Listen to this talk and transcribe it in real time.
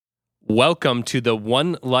Welcome to the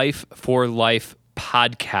One Life for Life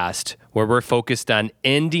podcast, where we're focused on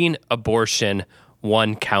ending abortion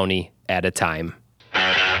one county at a time.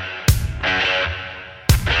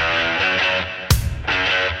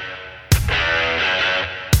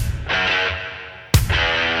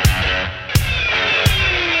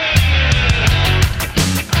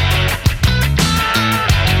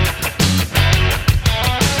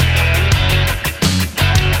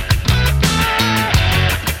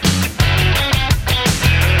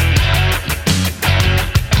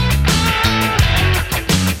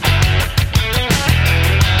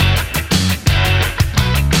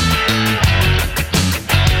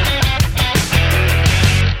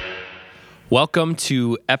 Welcome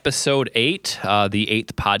to episode 8, the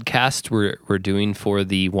 8th podcast we're doing for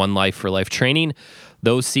the One Life for Life training.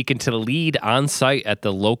 Those seeking to lead on site at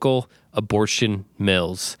the local abortion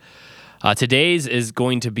mills. Today's is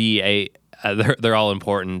going to be they're all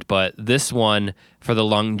important, but this one for the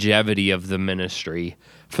longevity of the ministry,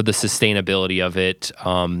 for the sustainability of it,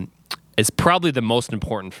 is probably the most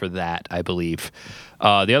important for that, I believe.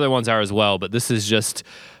 The other ones are as well, but this is just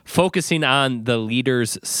focusing on the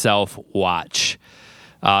leader's self-watch.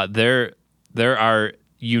 There are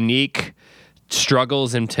unique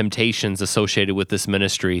struggles and temptations associated with this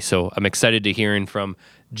ministry, so I'm excited to hearing from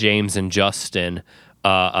James and Justin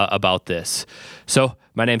about this. So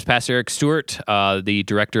my name's Pastor Eric Stewart, the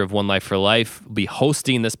director of One Life for Life. I'll be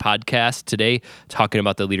hosting this podcast today, talking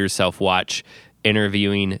about the leader's self-watch,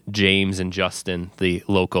 interviewing James and Justin, the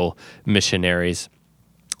local missionaries.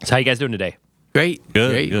 So how you guys doing today? Great.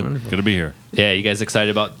 Good. Wonderful. Good to be here. Yeah, you guys excited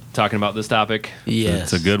about talking about this topic?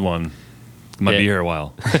 Yes. It's a good one. Might be here a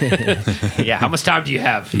while. Yeah, how much time do you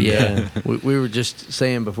have? Yeah. we were just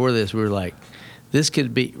saying before this, we were like, this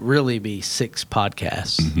could really be 6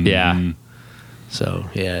 podcasts. Mm-hmm. Yeah. So,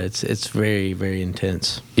 yeah, it's very, very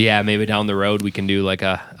intense. Yeah, maybe down the road we can do like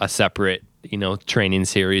a separate, training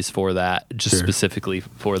series for that, just specifically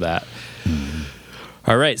for that. Mm-hmm.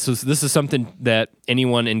 All right, so this is something that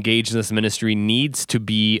anyone engaged in this ministry needs to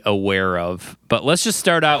be aware of. But let's just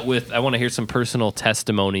start out with, I want to hear some personal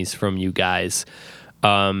testimonies from you guys.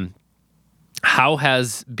 How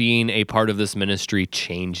has being a part of this ministry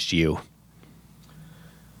changed you?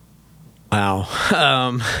 Wow.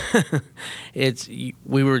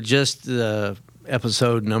 We were just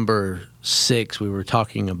episode number 6, we were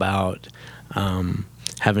talking about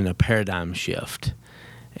having a paradigm shift.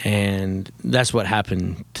 And that's what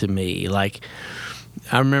happened to me. Like,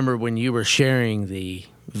 I remember when you were sharing the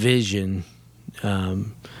vision,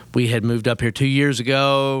 we had moved up here 2 years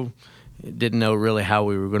ago, didn't know really how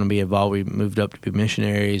we were going to be involved. We moved up to be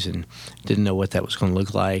missionaries and didn't know what that was going to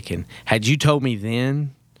look like. And had you told me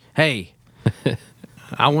then, hey,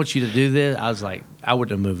 I want you to do this, I was like, I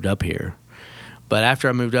wouldn't have moved up here. But after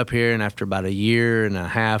I moved up here and after about a year and a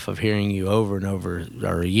half of hearing you over and over,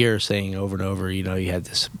 or a year saying over and over, you had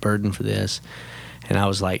this burden for this, and I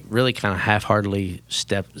was like really kind of half-heartedly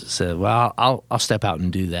said, well, I'll step out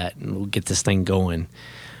and do that and we'll get this thing going.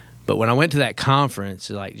 But when I went to that conference,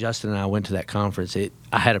 like Justin and I went to that conference,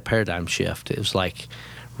 I had a paradigm shift. It was like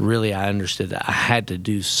really I understood that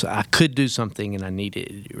I could do something and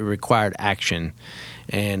it required action.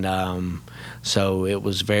 And so it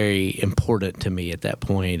was very important to me at that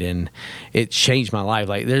point, and it changed my life.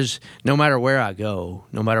 Like, no matter where I go,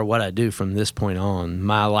 no matter what I do from this point on,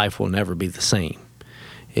 my life will never be the same.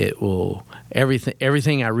 It will,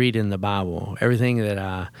 everything I read in the Bible,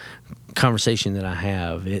 conversation that I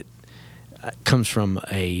have, it comes from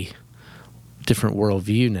a different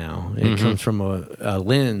worldview now. It comes from a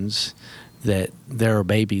lens that there are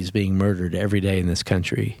babies being murdered every day in this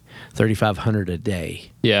country, 3,500 a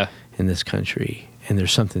day in this country, and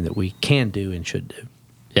there's something that we can do and should do.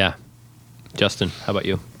 Yeah. Justin, how about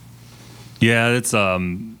you? Yeah, it's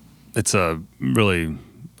a really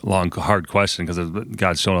long, hard question because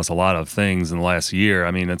God's shown us a lot of things in the last year.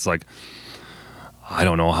 I mean, it's like, I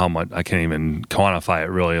don't know how much, I can't even quantify it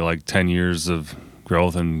really, like 10 years of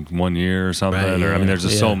growth in 1 year or something. Right, yeah, there's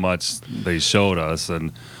just so much they showed us,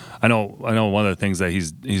 and I know one of the things that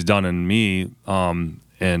he's done in me, and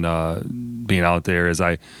being out there is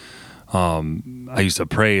I used to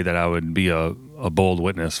pray that I would be a bold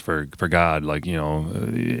witness for God, like,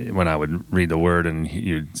 when I would read the Word and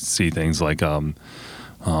you'd see things like,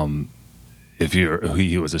 if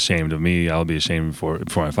he was ashamed of me, I would be ashamed before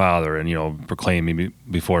my Father, and proclaim me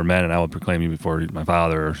before men, and I would proclaim you before my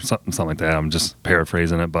Father, or something like that. I'm just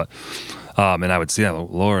paraphrasing it, but and I would say,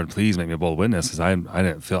 Lord, please make me a bold witness, because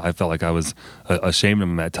I felt like I was ashamed of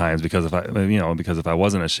him at times, because if I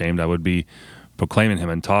wasn't ashamed, I would be proclaiming him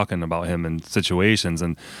and talking about him in situations,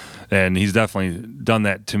 and And he's definitely done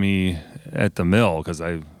that to me at the mill, because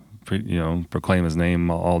I proclaim his name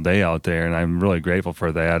all day out there, and I'm really grateful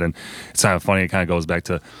for that. And it's kind of funny, it kind of goes back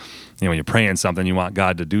to, when you're praying something, you want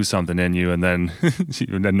God to do something in you, and then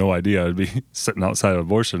you had no idea I'd be sitting outside an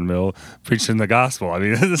abortion mill preaching the gospel. I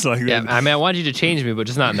mean, it's like, yeah, I mean, I want you to change me, but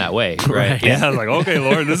just not in that way, right? Yeah, I was like, okay,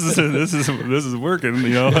 Lord, this is working. I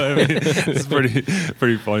mean, it's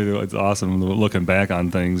pretty funny. It's awesome looking back on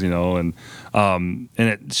things, and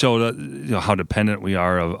it showed how dependent we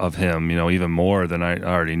are of Him, even more than I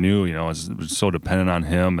already knew. It's so dependent on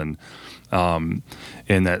Him, and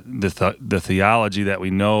that the theology that we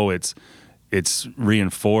know, it's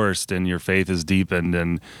reinforced, and your faith is deepened,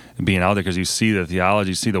 and being out there, because you see the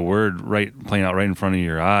theology, you see the word playing out right in front of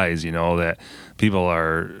your eyes, that people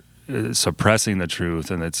are suppressing the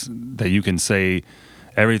truth, and it's that you can say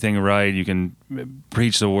everything right, you can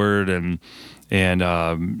preach the word and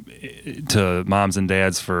to moms and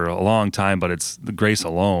dads for a long time, but it's the grace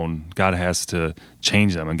alone. God has to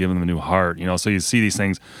change them and give them a new heart. So you see these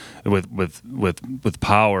things with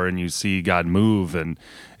power, and you see God move, and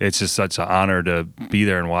it's just such an honor to be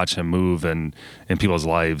there and watch Him move in people's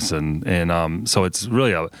lives, and so it's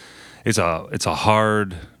really it's a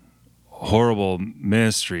hard, horrible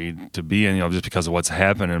ministry to be in, just because of what's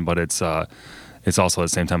happening, but it's also at the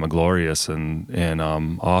same time a glorious and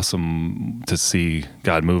awesome to see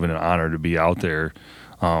God move, and an honor to be out there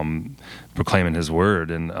proclaiming His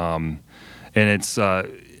word, and it's I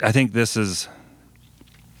think this is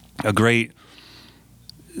a great,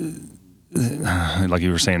 like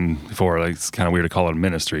you were saying before, like it's kind of weird to call it a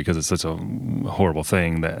ministry because it's such a horrible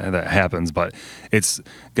thing that happens, but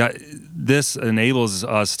this enables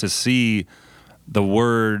us to see the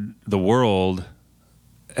world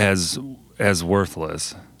as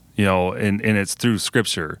worthless, and it's through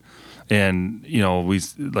Scripture, and we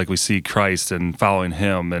see Christ and following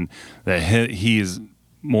Him, and that He is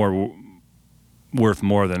worth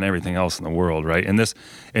more than everything else in the world, right? And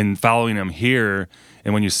following Him here,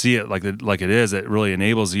 and when you see it like it is, it really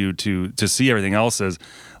enables you to see everything else as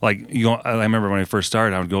like I remember when I first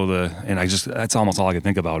started, I would go that's almost all I could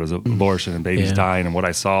think about is abortion and babies dying, and what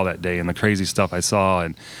I saw that day, and the crazy stuff I saw,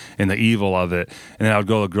 and the evil of it. And then I would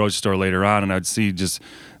go to the grocery store later on, and I'd see just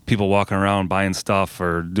people walking around buying stuff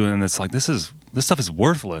or doing this. Like this stuff is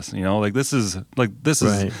worthless, this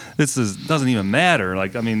doesn't even matter.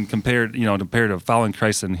 Like, I mean, compared to following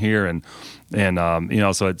Christ in here, and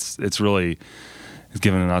so it's really, it's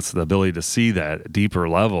giving us the ability to see that deeper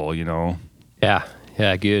level, Yeah,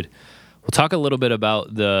 good. We'll talk a little bit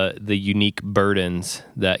about the unique burdens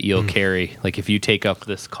that you'll carry. Like if you take up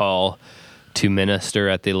this call to minister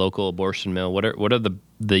at the local abortion mill, what are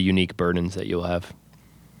the unique burdens that you'll have?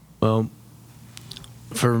 Well,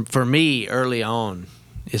 for me early on,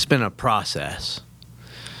 it's been a process.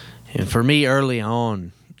 And for me early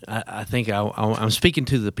on, I think I'm speaking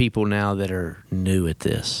to the people now that are new at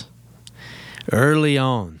this. Early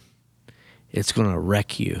on, it's going to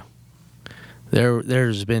wreck you.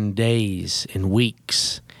 There's been days and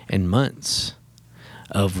weeks and months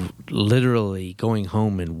of literally going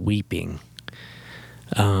home and weeping.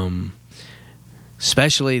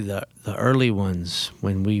 Especially the early ones,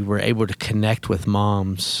 when we were able to connect with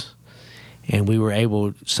moms,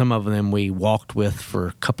 and some of them we walked with for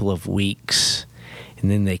a couple of weeks, and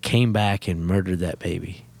then they came back and murdered that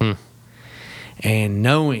baby.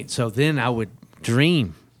 And so then I would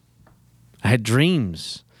dream. I had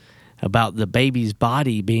dreams about the baby's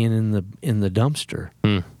body being in the dumpster,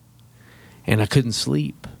 and I couldn't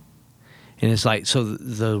sleep. And it's like, so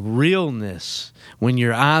the realness, when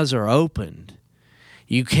your eyes are opened,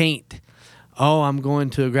 you can't, I'm going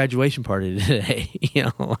to a graduation party today.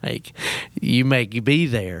 Like you may be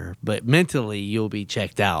there, but mentally you'll be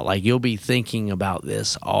checked out. Like you'll be thinking about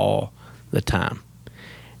this all the time.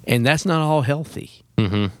 And that's not all healthy.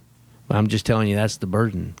 Mm-hmm. I'm just telling you, that's the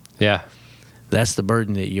burden. Yeah. That's the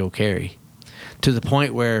burden that you'll carry. To the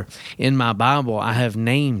point where in my Bible, I have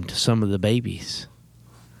named some of the babies.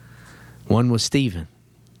 One was Stephen.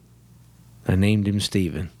 I named him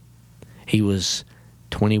Stephen. He was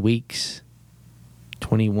 20 weeks,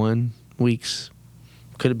 21 weeks.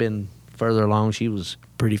 Could have been further along. She was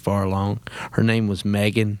pretty far along. Her name was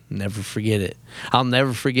Megan. Never forget it. I'll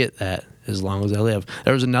never forget that as long as I live.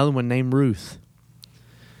 There was another one named Ruth.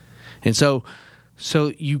 And so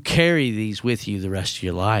you carry these with you the rest of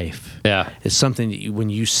your life. Yeah. It's something that when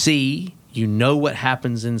you see, you know what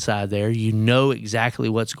happens inside there. You know exactly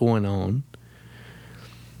what's going on.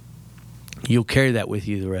 You'll carry that with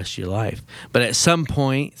you the rest of your life. But at some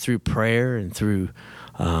point, through prayer and through,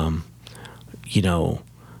 going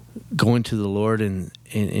to the Lord in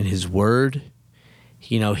His Word,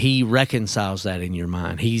 he reconciles that in your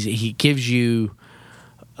mind. He gives you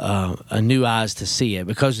a new eyes to see it,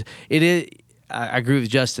 because it is. I agree with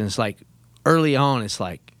Justin. It's like early on, it's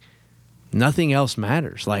like nothing else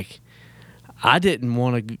matters. Like I didn't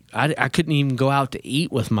want to. I couldn't even go out to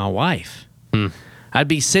eat with my wife. I'd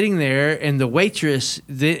be sitting there, and the waitress,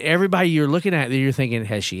 everybody you're looking at, you're thinking,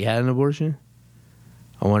 has she had an abortion?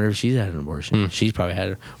 I wonder if she's had an abortion. She's probably had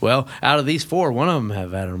it. Well, out of these 4, one of them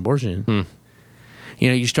have had an abortion.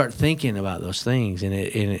 You start thinking about those things,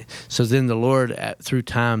 and so then the Lord, through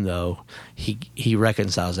time, though, he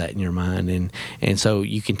reconciles that in your mind, and so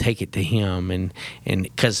you can take it to Him, and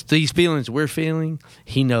because these feelings we're feeling,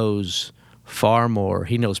 He knows far more.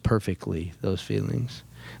 He knows perfectly those feelings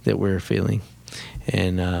that we're feeling,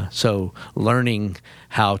 and so learning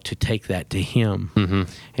how to take that to Him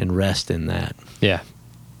and rest in that. Yeah.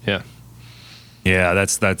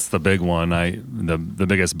 That's the big one. The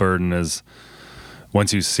biggest burden is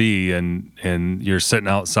once you see and you're sitting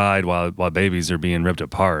outside while babies are being ripped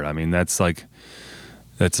apart. I mean, that's a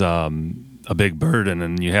big burden,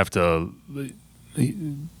 and you have to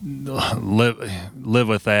live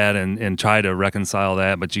with that and try to reconcile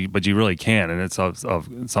that, but you really can't. And it's of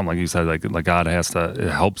something like you said, like God it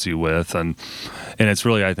helps you with, and it's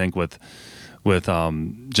really, I think, with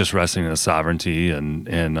just resting in His sovereignty but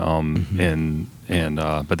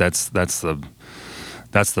that's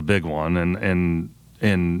the big one,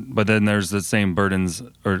 but then there's the same burdens,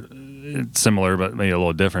 or similar but maybe a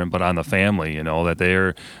little different, but on the family, that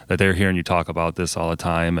they're hearing you talk about this all the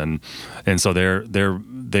time, and so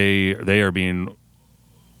they are being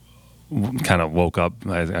kind of woke up,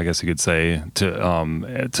 I guess you could say,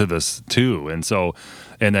 to this too,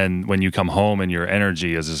 and then when you come home and your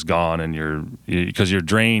energy is just gone, and because you're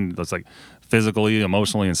drained, it's like physically,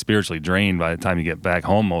 emotionally, and spiritually drained by the time you get back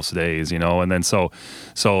home most days, and then so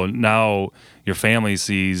now your family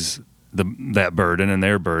sees that burden and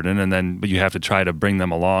their burden, but you have to try to bring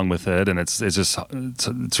them along with it, and it's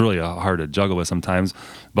really hard to juggle with sometimes,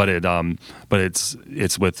 but it's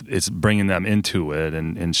bringing them into it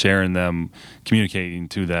and sharing them, communicating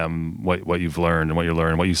to them what you've learned and what you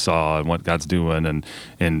learned, what you saw, and what God's doing,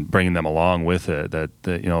 and bringing them along with it, that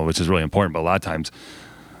which is really important. But a lot of times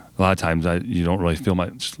you don't really feel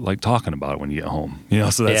much like talking about it when you get home,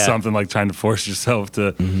 so that's something like trying to force yourself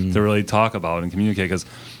to really talk about and communicate, because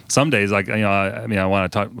some days, like, I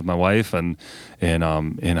want to talk with my wife, and I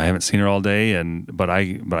haven't seen her all day, but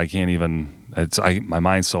I can't even. My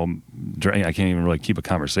mind's so drained, I can't even really keep a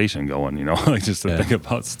conversation going, like just to think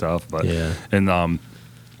about stuff. But and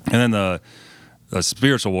then the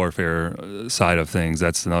spiritual warfare side of things,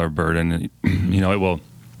 that's another burden.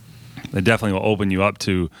 It definitely will open you up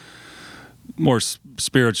to more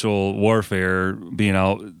spiritual warfare, being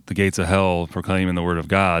out the gates of hell proclaiming the word of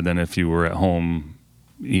God, than if you were at home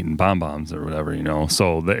eating bonbons or whatever,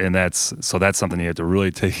 So that's something you have to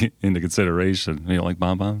really take into consideration. You don't like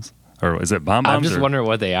bonbons? Or is it bonbons? I'm just wondering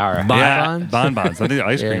what they are. Bonbons? Yeah, bonbons. I think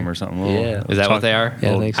ice cream or something. Yeah. Is that what they are?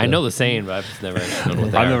 Yeah, I think so. I know the saying, but I've just never known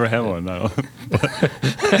what they are. I've never had one. No.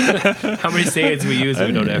 How many sayings we use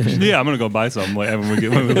we don't have? Yeah, I'm gonna go buy some when we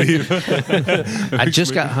leave. I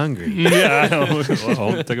just got hungry. Yeah, I know.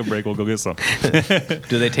 Well, take a break. We'll go get some.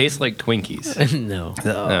 Do they taste like Twinkies? No.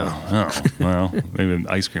 Oh, well, maybe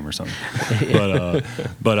ice cream or something.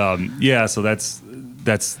 Yeah. So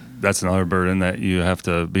that's another burden that you have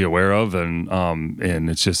to be aware of, and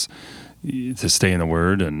it's just to stay in the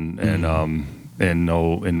Word and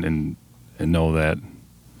know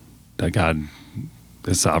that God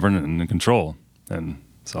is sovereign and in control, and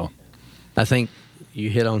so I think you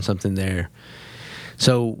hit on something there.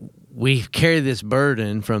 So we carry this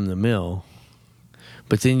burden from the mill,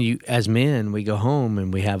 but then as men, we go home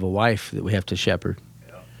and we have a wife that we have to shepherd,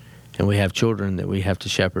 and we have children that we have to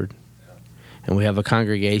shepherd. And we have a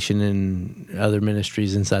congregation and other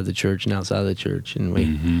ministries inside the church and outside of the church, and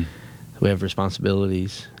we have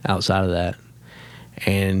responsibilities outside of that.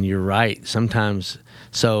 And you're right, sometimes,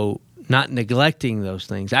 so not neglecting those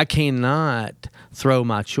things. I cannot throw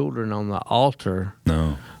my children on the altar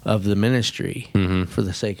of the ministry for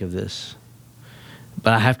the sake of this.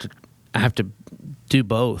 But I have to do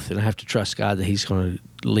both, and I have to trust God that He's going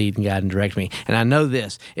to lead and guide and direct me. And I know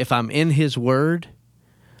this, if I'm in His Word,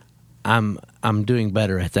 I'm doing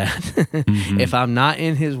better at that. If I'm not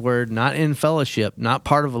in His Word, not in fellowship, not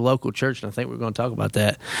part of a local church, and I think we're going to talk about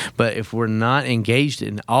that, but if we're not engaged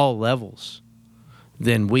in all levels,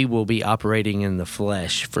 then we will be operating in the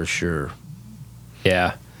flesh for sure.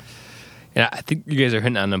 Yeah. And I think you guys are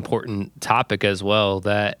hitting on an important topic as well,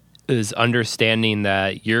 that is understanding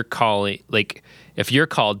that you're calling, like, if you're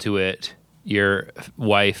called to it, your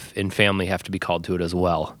wife and family have to be called to it as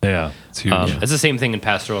well. Yeah, it's huge. It's the same thing in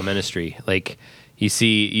pastoral ministry. Like you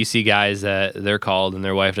see guys that they're called and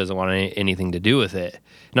their wife doesn't want anything to do with it.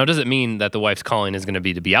 Now, it doesn't mean that the wife's calling is going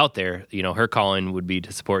to be out there. You know, her calling would be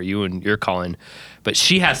to support you and your calling, but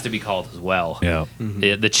she has to be called as well. Yeah.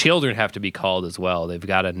 The children have to be called as well. They've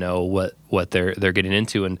got to know what they're getting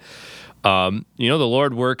into. And you know, the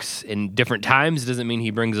Lord works in different times. It doesn't mean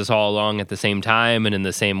He brings us all along at the same time and in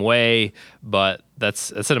the same way. But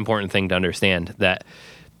that's an important thing to understand. That,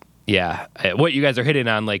 yeah, what you guys are hitting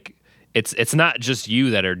on, like it's not just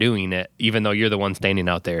you that are doing it. Even though you're the one standing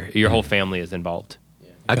out there, your whole family is involved.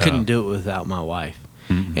 I couldn't do it without my wife.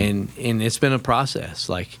 And it's been a process.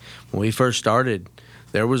 Like when we first started,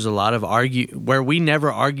 there was a lot of where we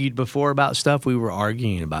never argued before about stuff. We were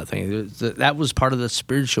arguing about things. That was part of the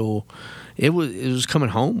spiritual. It was coming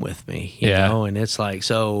home with me, you know. And it's like,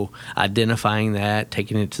 so identifying that,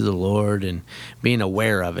 taking it to the Lord, and being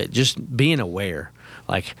aware of it. Just being aware,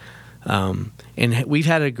 like, and we've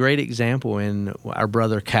had a great example in our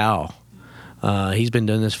brother Cal. He's been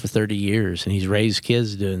doing this for 30 years, and he's raised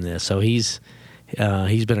kids doing this. So he's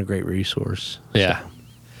been a great resource. Yeah. So.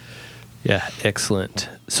 Yeah, excellent.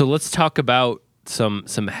 So let's talk about some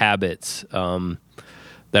habits that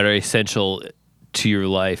are essential to your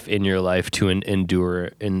life, in your life, to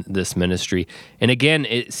endure in this ministry. And again,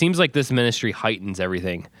 it seems like this ministry heightens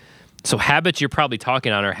everything. So habits you're probably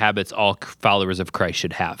talking on are habits all followers of Christ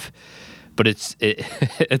should have. But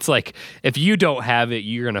it's like if you don't have it,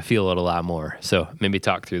 you're going to feel it a lot more. So maybe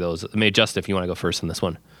talk through those. Maybe Justin, if you want to go first on this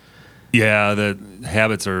one. Yeah, the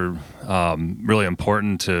habits are really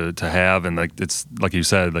important to have, and like it's like you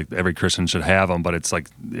said, like every Christian should have them. But it's like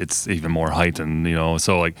it's even more heightened, you know.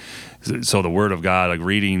 So the Word of God, like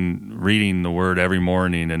reading the Word every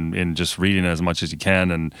morning, and just reading as much as you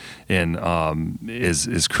can, and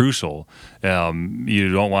is crucial.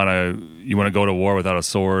 You don't want to. You want to go to war without a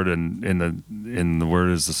sword, and in the Word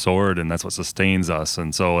is the sword, and that's what sustains us.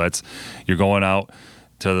 And so you're going out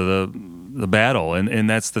to the battle, and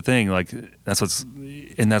that's the thing. Like that's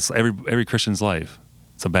every Christian's life.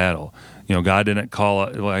 It's a battle. You know, God didn't call.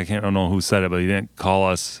 Well, I don't know who said it, but He didn't call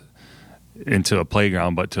us into a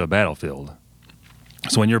playground, but to a battlefield.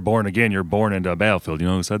 So when you're born again, you're born into a battlefield. You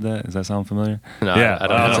know who said that? Does that sound familiar? No, yeah, I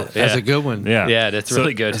don't know. That's a good one. Yeah, that's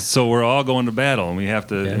really good. So we're all going to battle, and we have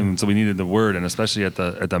to. Yeah. And so we needed the Word, and especially at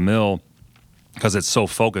the mill, because it's so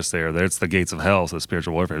focused there. It's the gates of hell. So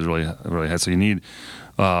spiritual warfare is really. So you need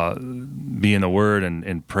be in the Word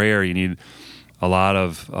and prayer. You need a lot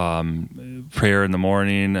of prayer in the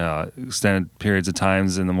morning, extended periods of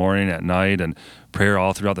times in the morning, at night, and prayer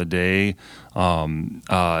all throughout the day. You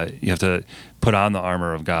have to put on the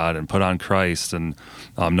armor of God and put on Christ, and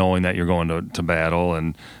knowing that you're going to battle.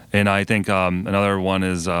 And I think another one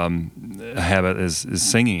is a habit is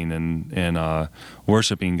singing and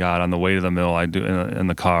worshiping God on the way to the mill. I do in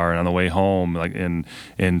the car and on the way home, like and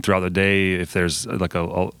throughout the day. If there's like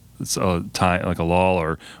a time, like a lull,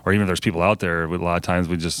 or even if there's people out there, a lot of times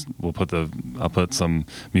I'll put some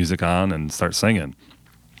music on and start singing,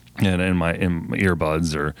 and in my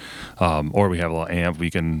earbuds, or we have a little amp.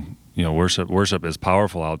 We can, you know, worship is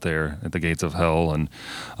powerful out there at the gates of hell,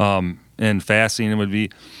 and fasting would be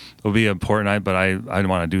important. But I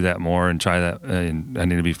want to do that more and try that. And I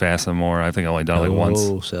need to be fasting more. I think I've only done it like once.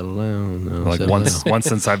 Oh, settle down. No, like once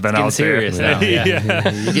since I've been out serious there. now. Yeah.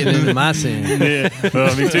 You're getting into my sin. Yeah,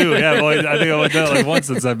 well, me too. Yeah, well, I think I've only done it like once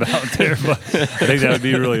since I've been out there. But I think that would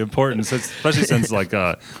be really important, especially since like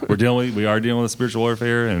we are dealing with spiritual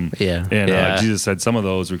warfare, and Jesus said some of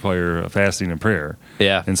those require fasting and prayer.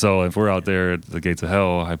 Yeah, and so if we're out there at the gates of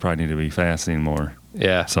hell, I probably need to be fasting more.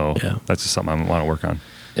 Yeah, so that's just something I want to work on.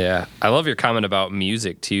 Yeah, I love your comment about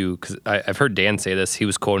music too, because I've heard Dan say this. He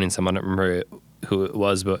was quoting someone, I don't remember who it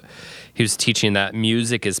was, but he was teaching that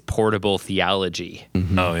music is portable theology.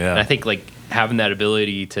 Mm-hmm. Oh yeah, and I think like having that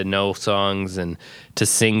ability to know songs and to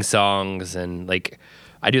sing songs, and like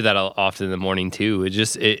I do that often in the morning too.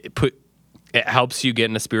 It helps you get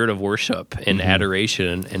in a spirit of worship and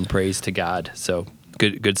adoration and praise to God. So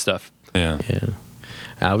good stuff. Yeah.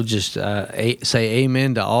 I would just say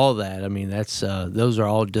amen to all that. I mean, that's those are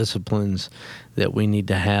all disciplines that we need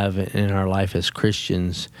to have in our life as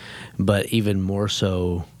Christians, but even more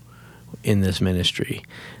so in this ministry.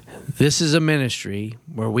 This is a ministry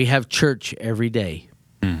where we have church every day,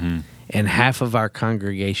 and half of our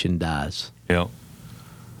congregation dies. Yep.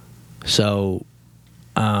 So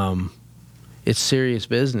it's serious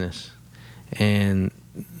business, and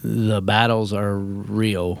the battles are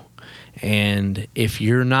real. And if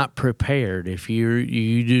you're not prepared, if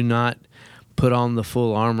you do not put on the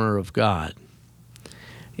full armor of God,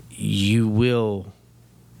 you will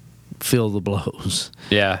feel the blows.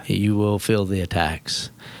 Yeah. You will feel the attacks.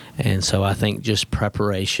 And so I think just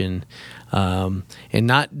preparation and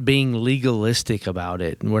not being legalistic about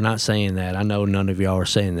it. And we're not saying that. I know none of y'all are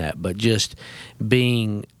saying that, but just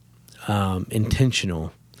being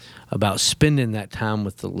intentional about spending that time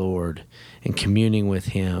with the Lord and communing with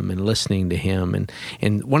Him and listening to Him.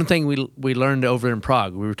 And one thing we learned over in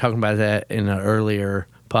Prague, we were talking about that in an earlier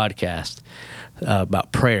podcast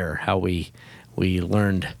about prayer, how we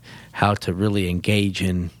learned how to really engage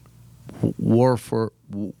in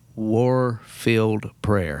war-filled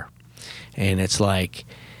prayer. And it's like,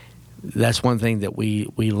 that's one thing that we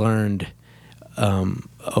learned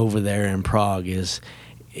over there in Prague is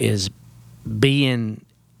being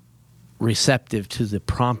receptive to the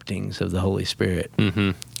promptings of the Holy Spirit.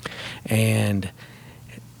 Mm-hmm. And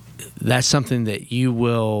that's something that you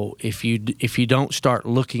will, if you don't start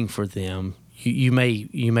looking for them, you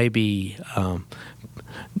may be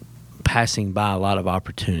passing by a lot of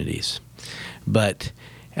opportunities. But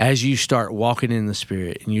as you start walking in the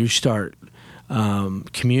Spirit and you start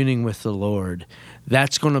communing with the Lord,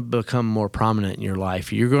 that's going to become more prominent in your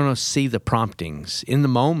life. You're going to see the promptings in the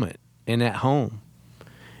moment and at home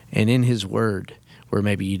and in His Word where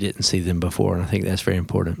maybe you didn't see them before. And I think that's very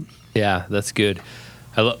important. Yeah, that's good.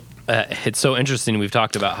 It's so interesting. We've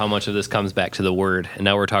talked about how much of this comes back to the Word, and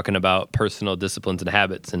now we're talking about personal disciplines and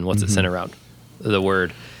habits and what's it centered around, the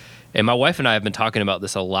Word. And my wife and I have been talking about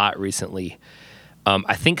this a lot recently.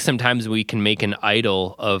 I think sometimes we can make an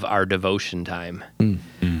idol of our devotion time.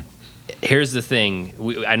 Here's the thing.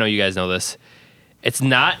 I know you guys know this.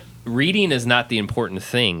 Reading is not the important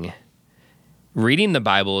thing. Reading the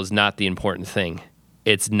Bible is not the important thing.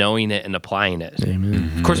 It's knowing it and applying it.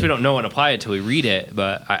 Amen. Of course, we don't know and apply it till we read it,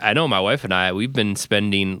 but I know my wife and I, we've been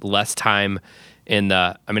spending less time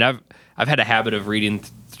I've had a habit of reading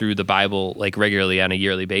through the Bible like regularly on a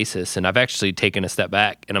yearly basis, and I've actually taken a step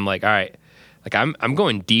back, and I'm like, all right, like I'm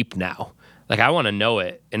going deep now. Like I want to know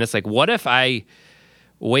it. And it's like, what if I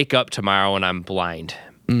wake up tomorrow and I'm blind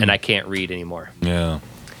and I can't read anymore? Yeah.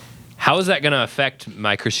 How is that going to affect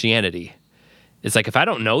my Christianity? It's like, if I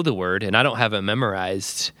don't know the Word and I don't have it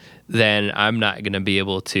memorized, then I'm not going to be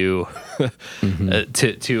able to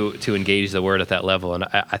to engage the Word at that level. And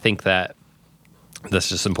I think that that's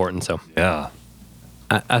just important. So Yeah.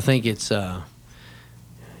 I think it's, I'm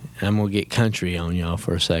going to get country on y'all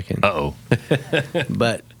for a second. Uh-oh.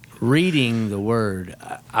 But reading the Word,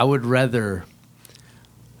 I would rather,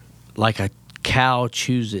 like a cow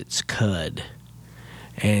chews its cud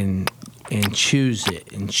and chews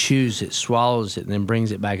it, swallows it, and then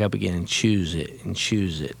brings it back up again and chews it and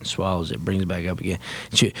swallows it, brings it back up again.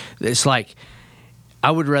 It's like,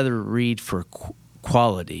 I would rather read for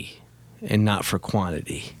quality and not for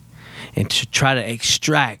quantity, and to try to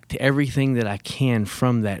extract everything that I can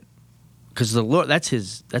from that, because the Lord, that's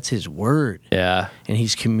His Word. yeah, And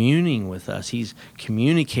He's communing with us. He's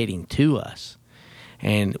communicating to us.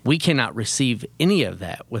 And we cannot receive any of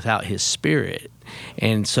that without His Spirit.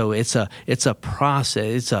 And so it's a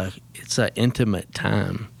process. It's a intimate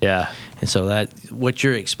time. yeah. And so that what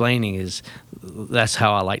you're explaining that's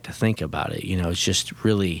how I like to think about it. It's just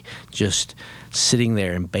really just sitting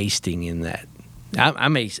there and basting in that. I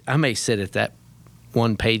may sit at that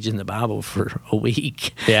one page in the Bible for a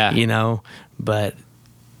week. Yeah. But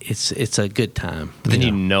it's a good time. But then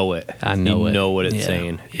you know it. I know it. You know what it's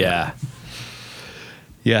saying. Yeah.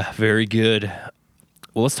 Yeah, very good.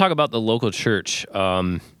 Well, let's talk about the local church.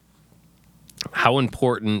 How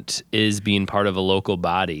important is being part of a local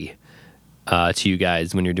body to you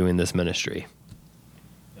guys when you're doing this ministry?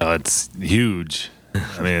 It's huge.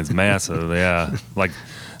 I mean, it's massive. Yeah. Like,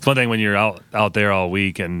 it's one thing when you're out there all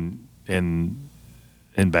week and in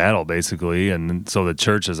battle, basically. And so the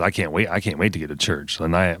churches, I can't wait to get to church.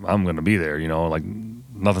 And I'm going to be there, like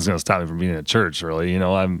nothing's going to stop me from being at church, really.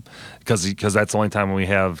 Because that's the only time when we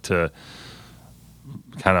have to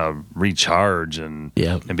kind of recharge and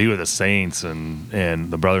be with the saints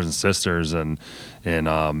and the brothers and sisters. And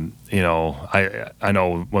I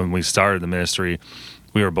know when we started the ministry,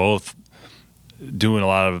 we were both doing a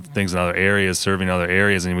lot of things in other areas, serving in other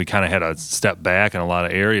areas, and we kind of had to step back in a lot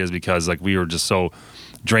of areas because like we were just so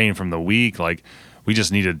drained from the week. Like we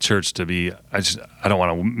just needed church to be. I don't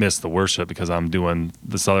want to miss the worship because I'm doing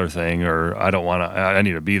this other thing, or I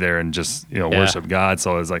need to be there and just worship God.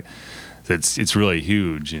 So it's like it's really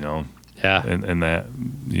huge, Yeah, and that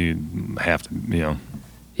you have to,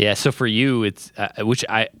 Yeah. So for you, it's which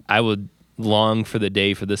I would long for the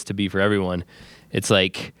day for this to be for everyone. It's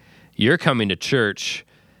like you're coming to church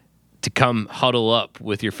to come huddle up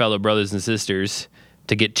with your fellow brothers and sisters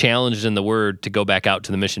to get challenged in the word to go back out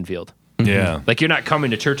to the mission field. Yeah. Like, you're not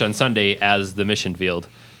coming to church on Sunday as the mission field.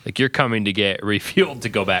 Like, you're coming to get refueled to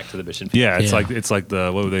go back to the mission field. Yeah, it's Yeah. like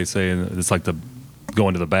the, what would they say? It's like the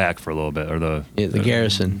going to the back for a little bit, or the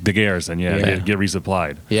garrison. The garrison, yeah. Yeah. Get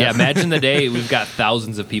resupplied. Yeah, imagine the day we've got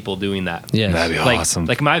thousands of people doing that. Yes. That'd be Like, awesome.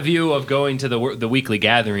 like my view of going to the weekly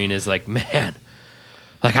gathering is like, man,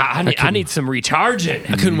 like I need some recharging.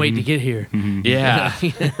 I couldn't wait to get here. Yeah,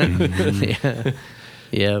 Yeah.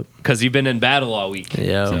 Yeah. because you've been in battle all week.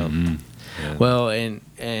 Yeah. Yeah. Well, and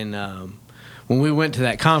when we went to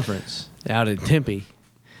that conference out in Tempe,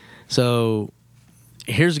 so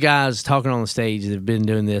here's guys talking on the stage that have been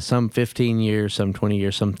doing this some 15 years, some 20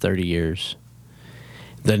 years, some 30 years.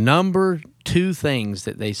 The number 2 things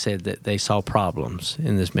that they said that they saw problems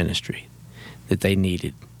in this ministry that they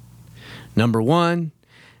needed. Number 1,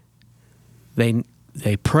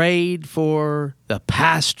 they prayed for the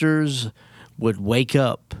pastors would wake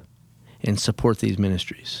up and support these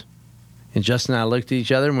ministries. And Justin and I looked at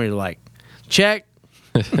each other and we were like, check.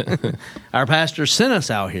 Our pastor sent us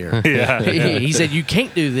out here. Yeah. He said, you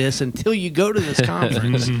can't do this until you go to this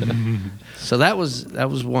conference. So that was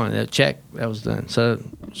one. That check, that was done. So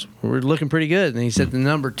we're looking pretty good. And he said the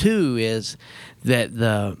number 2 is that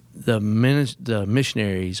the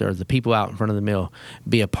missionaries or the people out in front of the mill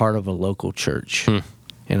be a part of a local church. And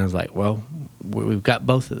I was like, well, we've got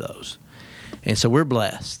both of those. And so we're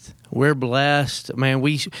blessed. We're blessed, man.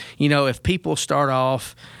 If people start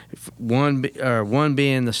off one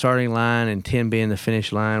being the starting line and 10 being the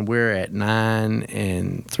finish line, we're at 9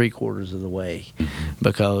 3/4 of the way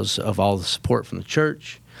because of all the support from the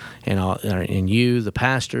church and you, the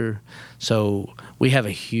pastor. So we have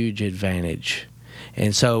a huge advantage.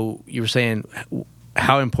 And so you were saying,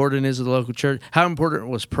 how important is the local church? How important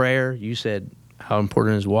was prayer? You said, how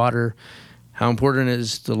important is water? How important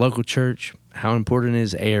is the local church? How important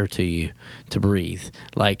is air to you to breathe?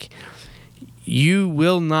 Like, you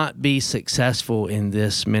will not be successful in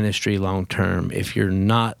this ministry long term if you're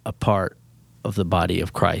not a part of the body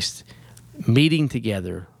of Christ. Meeting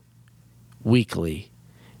together weekly,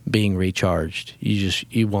 being recharged,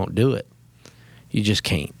 you won't do it. You just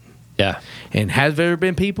can't. Yeah. And have there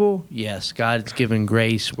been people? Yes, God's given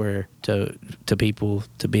grace to people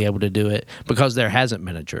to be able to do it because there hasn't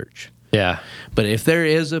been a church. Yeah. But if there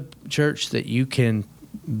is a church that you can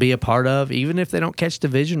be a part of, even if they don't catch the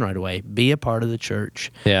vision right away, be a part of the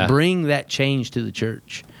church. Yeah. Bring that change to the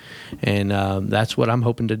church. And that's what I'm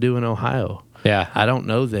hoping to do in Ohio. Yeah. I don't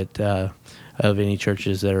know that of any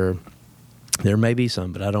churches that are, there may be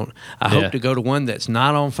some, but I hope to go to one that's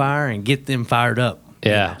not on fire and get them fired up.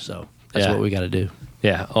 Yeah. So that's what we got to do.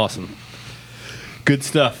 Yeah. Awesome. Good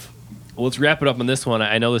stuff. Well, let's wrap it up on this one.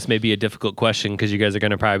 I know this may be a difficult question because you guys are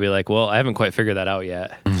going to probably be like, well, I haven't quite figured that out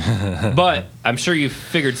yet. But I'm sure you've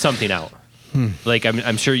figured something out. Like,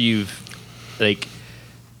 I'm sure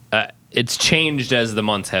it's changed as the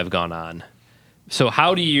months have gone on. So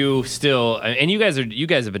how do you still, and you guys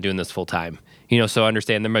have been doing this full time, so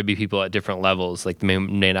understand there might be people at different levels, like they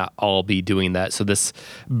may not all be doing that. So this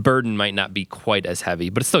burden might not be quite as heavy,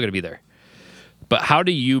 but it's still going to be there. But how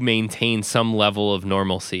do you maintain some level of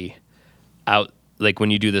normalcy out, like when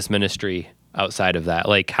you do this ministry outside of that?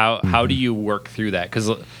 Like how do you work through that? Because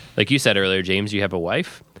like you said earlier, James, you have a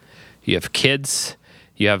wife, you have kids,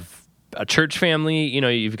 you have a church family,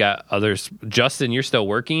 you've got others. Justin, you're still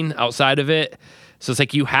working outside of it. So it's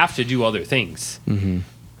like you have to do other things.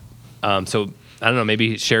 So I don't know,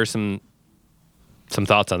 maybe share some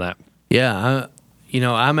thoughts on that. Yeah,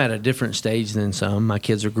 I'm at a different stage than some. My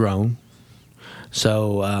kids are grown.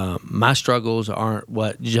 So my struggles aren't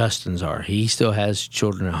what Justin's are. He still has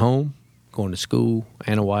children at home, going to school,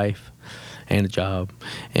 and a wife, and a job,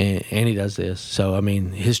 and he does this. So,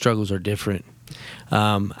 his struggles are different.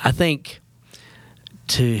 I think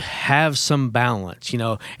to have some balance,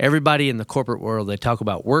 everybody in the corporate world, they talk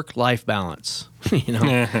about work-life balance. You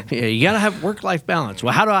got to have work-life balance.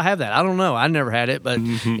 Well, how do I have that? I don't know. I never had it, but,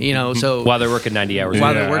 so. While they're working 90 hours.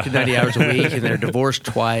 While they're working 90 hours a week and they're divorced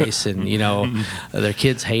twice and, their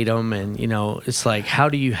kids hate them and, it's like, how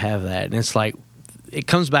do you have that? And it's like, it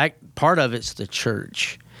comes back, part of it's the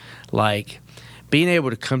church. Like, being able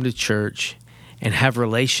to come to church and have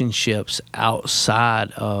relationships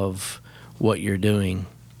outside of what you're doing,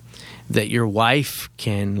 that your wife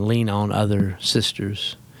can lean on other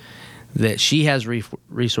sisters, that she has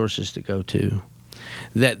resources to go to,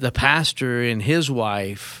 that the pastor and his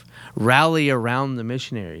wife rally around the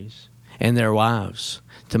missionaries and their wives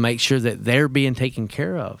to make sure that they're being taken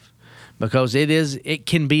care of, because it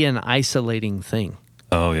can be an isolating thing.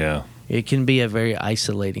 Oh, yeah. It can be a very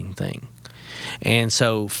isolating thing. And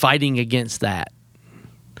so fighting against that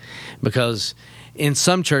because in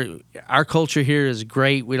some church, our culture here is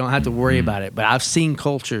great. We don't have to worry about it. But I've seen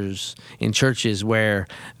cultures in churches where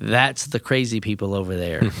that's the crazy people over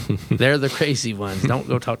there. They're the crazy ones. Don't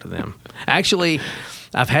go talk to them. Actually,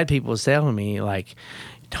 I've had people telling me, like,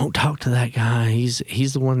 don't talk to that guy.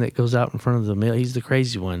 He's the one that goes out in front of the mill. He's the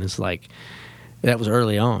crazy one. It's like, that was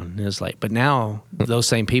early on. And it's like, but now those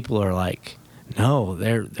same people are like, no,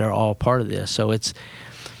 they're all part of this. So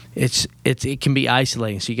it can be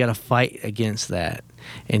isolating. So you got to fight against that,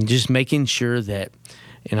 and just making sure that.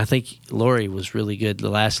 And I think Lori was really good. The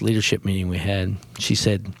last leadership meeting we had, she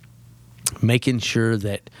said, making sure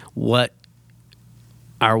that what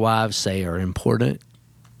our wives say are important,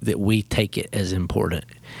 that we take it as important.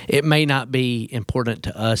 It may not be important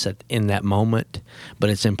to us in that moment, but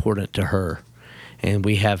it's important to her. And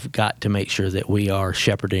we have got to make sure that we are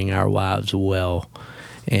shepherding our wives well,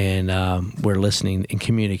 and we're listening and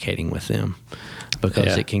communicating with them,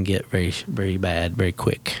 because it can get very, very bad very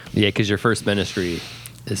quick. Yeah, because your first ministry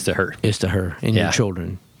is to her. It's to her and your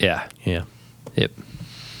children. Yeah. Yeah. Yep.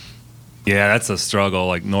 Yeah, that's a struggle,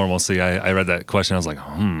 like normalcy. I read that question. I was like,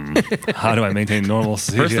 how do I maintain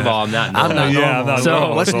normalcy? First of all, I'm not normal. I'm not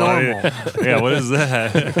normal. What's normal? What is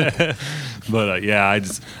that? But I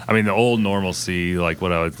mean, the old normalcy, like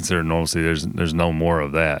what I would consider normalcy, there's no more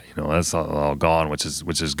of that. That's all gone, which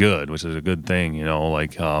is good, which is a good thing.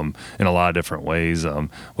 Like in a lot of different ways,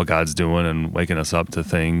 what God's doing and waking us up to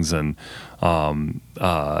things, and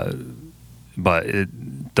but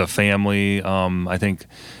the family, I think,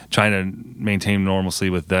 trying to maintain normalcy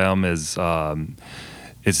with them is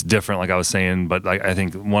it's different, like I was saying. But I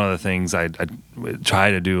think one of the things I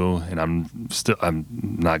try to do, and I'm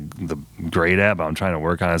not great at, but I'm trying to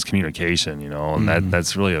work on, is communication. And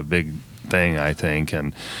that's really a big thing, I think.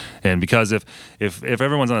 And because if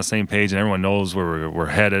everyone's on the same page and everyone knows where we're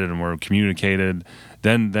headed and we're communicated,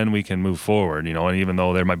 then we can move forward, and even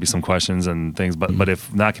though there might be some questions and things, but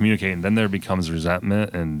if not communicating, then there becomes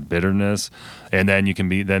resentment and bitterness, and then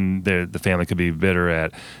the family could be bitter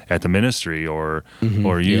at the ministry or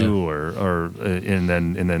you or and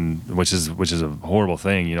then which is a horrible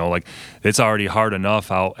thing, like it's already hard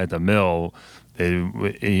enough out at the mill.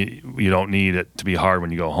 You don't need it to be hard when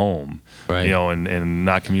you go home, right? And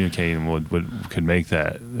not communicating could make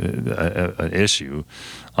that an issue.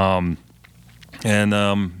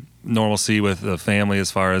 And normalcy with the family, as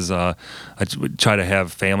far as I try to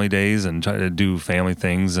have family days and try to do family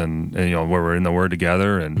things, and where we're in the Word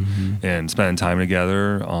together and spending time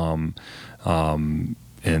together. And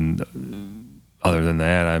other than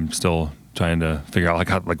that, I'm still trying to figure out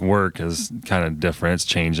how work is kind of different. It's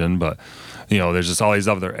changing, but there's just all these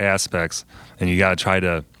other aspects, and you got to try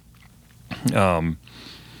to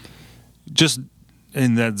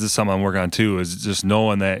and that's just something I'm working on too, is just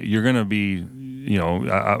knowing that you're going to be,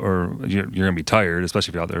 or you're going to be tired,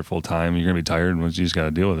 especially if you're out there full time. You're going to be tired, and you just got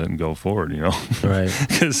to deal with it and go forward, Right.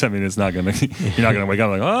 Because, it's not going to, you're not going to wake up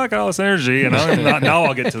like, I got all this energy, and now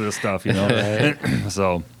I'll get to this stuff, Right.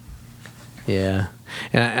 So. Yeah.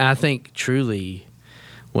 And I think truly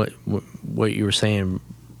what you were saying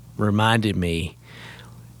reminded me,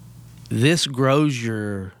 this grows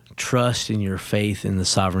your trust and your faith in the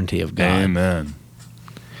sovereignty of God. Amen.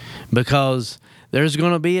 Because there's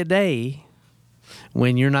going to be a day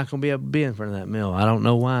when you're not going to be able to be in front of that mill. I don't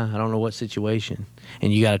know why. I don't know what situation.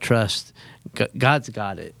 And you got to trust God's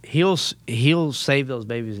got it. He'll save those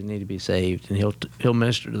babies that need to be saved, and he'll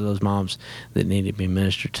minister to those moms that need to be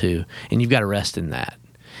ministered to. And you've got to rest in that.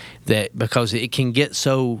 That because it can get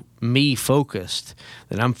so me focused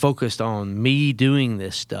that I'm focused on me doing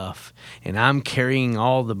this stuff and I'm carrying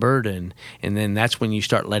all the burden, and then that's when you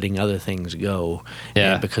start letting other things go.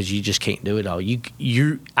 Yeah. And because you just can't do it all.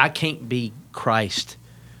 I can't be Christ.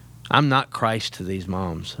 I'm not Christ to these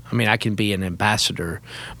moms. I mean, I can be an ambassador,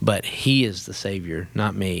 but He is the Savior,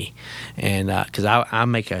 not me. And because I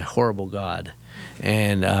make a horrible God.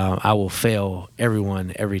 And I will fail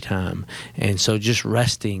everyone every time. And so just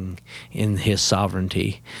resting in His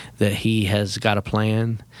sovereignty, that He has got a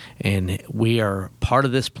plan, and we are part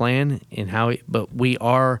of this plan but we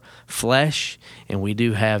are flesh, and we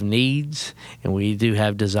do have needs, and we do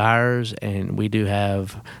have desires, and we do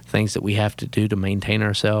have things that we have to do to maintain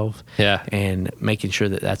ourselves. Yeah. And making sure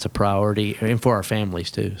that that's a priority, and for our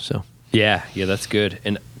families too. So Yeah, that's good.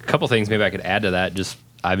 And a couple things maybe I could add to that, just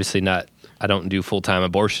obviously I don't do full-time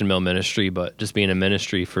abortion mill ministry, but just being in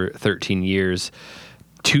ministry for 13 years,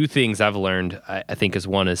 two things I've learned, I think,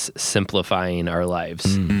 one is simplifying our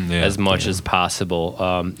lives as much as possible.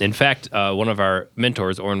 In fact, one of our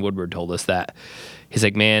mentors, Orrin Woodward, told us that. He's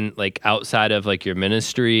like, man, like outside of like your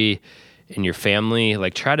ministry in your family,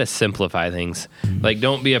 like try to simplify things. Like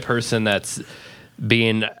don't be a person that's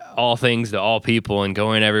being all things to all people and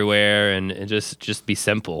going everywhere, and just be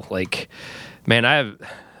simple. Like, man,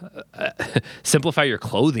 simplify your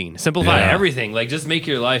clothing, simplify everything. Like just make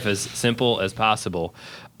your life as simple as possible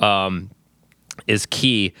is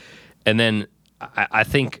key. And then I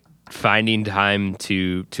think finding time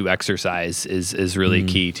to exercise is really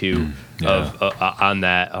key too on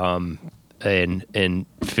that and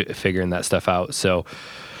figuring that stuff out. So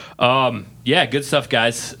good stuff,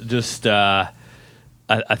 guys. Just I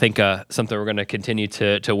think something we're going to continue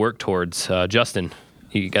to work towards. Justin,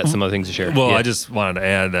 you got some other things to share? Well, I just wanted to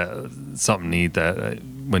add something neat that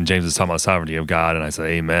when James was talking about sovereignty of God, and I said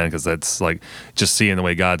amen, because that's like just seeing the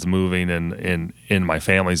way God's moving in my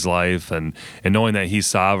family's life, and knowing that He's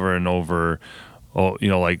sovereign over,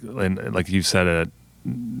 like you said it,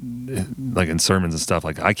 like in sermons and stuff.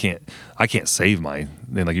 Like I can't save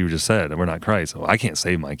like you just said, we're not Christ, so I can't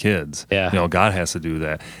save my kids. Yeah. God has to do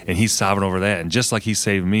that, and He's sovereign over that. And just like He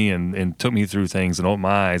saved me and took me through things and opened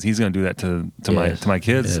my eyes, He's going to do that to my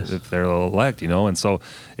kids if they're elect. And so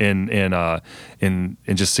and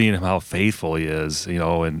just seeing Him how faithful He is,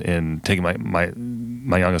 and taking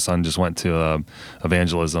my youngest son just went to a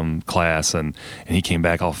evangelism class, and he came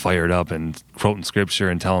back all fired up and quoting scripture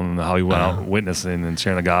and telling them how he went out witnessing and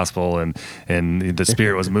sharing the gospel, and the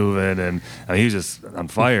Spirit was moving, and he was just on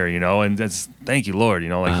fire, and that's, thank you, Lord,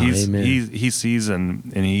 he sees and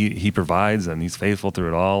he provides, and He's faithful through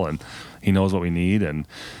it all, and He knows what we need, and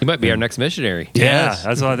he might be our next missionary. Yeah,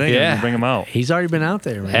 that's what I think. Yeah. Bring him out. He's already been out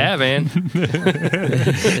there, man. Yeah, man.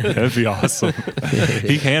 That'd be awesome.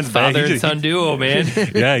 He hands father and son duo, man.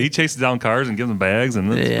 Yeah, he chases down cars and gives them bags,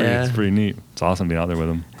 and it's pretty neat. It's awesome being out there with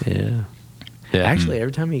him. Yeah. Actually,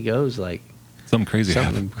 every time he goes, like something crazy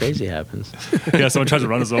happens. Yeah, someone tries to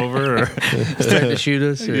run us over, or trying to shoot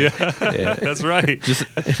us. Or, yeah, that's right.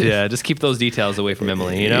 Just keep those details away from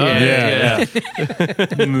Emily. Yeah.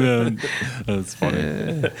 That's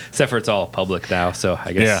funny. Except for it's all public now, so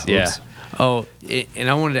I guess. Yeah. Oh, and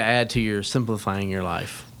I wanted to add to your simplifying your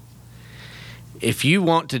life. If you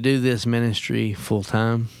want to do this ministry full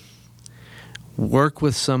time, work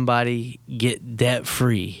with somebody, get debt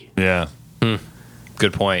free. Yeah.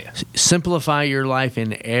 Good point. Simplify your life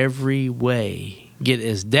in every way. Get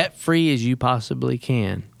as debt free as you possibly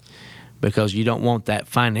can, because you don't want that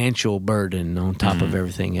financial burden on top of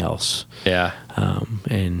everything else. Yeah.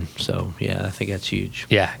 And so, I think that's huge.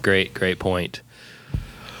 Yeah, great point.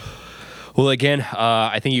 Well, again,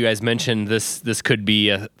 I think you guys mentioned this could be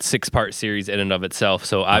a 6-part series in and of itself.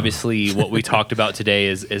 So obviously what we talked about today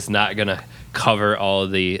is not going to cover all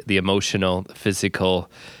of the emotional, physical,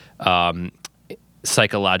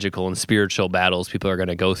 psychological and spiritual battles people are going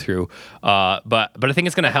to go through. But I think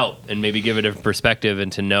it's going to help and maybe give it a perspective,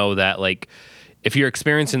 and to know that, like, if you're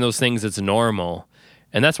experiencing those things, it's normal.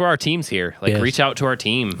 And that's where our team's here. Like, reach out to our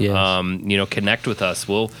team, connect with us.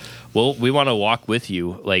 We want to walk with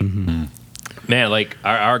you. Like, man, like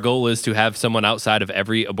our goal is to have someone outside of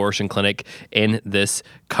every abortion clinic in this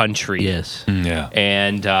country. Yes. Yeah.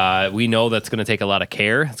 And we know that's going to take a lot of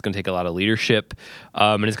care. It's going to take a lot of leadership.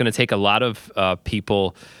 And it's going to take a lot of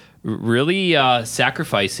people really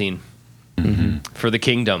sacrificing for the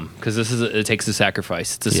kingdom, because it takes a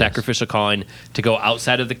sacrifice. It's a sacrificial calling to go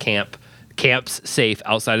outside of the camp. Camp's safe.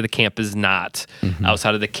 Outside of the camp is not.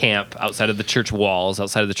 Outside of the camp, outside of the church walls,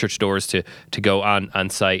 outside of the church doors, to go on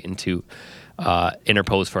site and to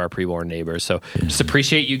interpose for our preborn neighbors. So just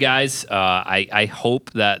appreciate you guys. I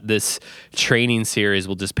hope that this training series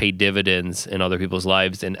will just pay dividends in other people's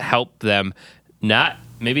lives and help them not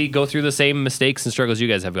maybe go through the same mistakes and struggles you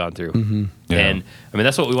guys have gone through. Yeah. And I mean,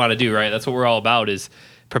 that's what we want to do, right? That's what we're all about, is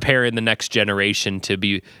preparing the next generation to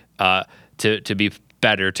be to be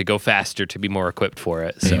better, to go faster, to be more equipped for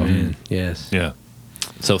it. So Amen. Yes. Yeah.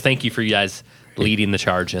 So thank you for you guys leading the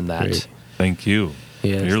charge in that. Great. Thank you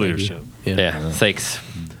Yes, for your thank leadership. you. Yeah. Thanks.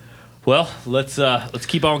 Well, let's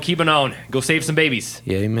keep on keeping on. Go save some babies.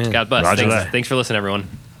 Yeah, amen. God bless. Roger that. Thanks for listening, everyone.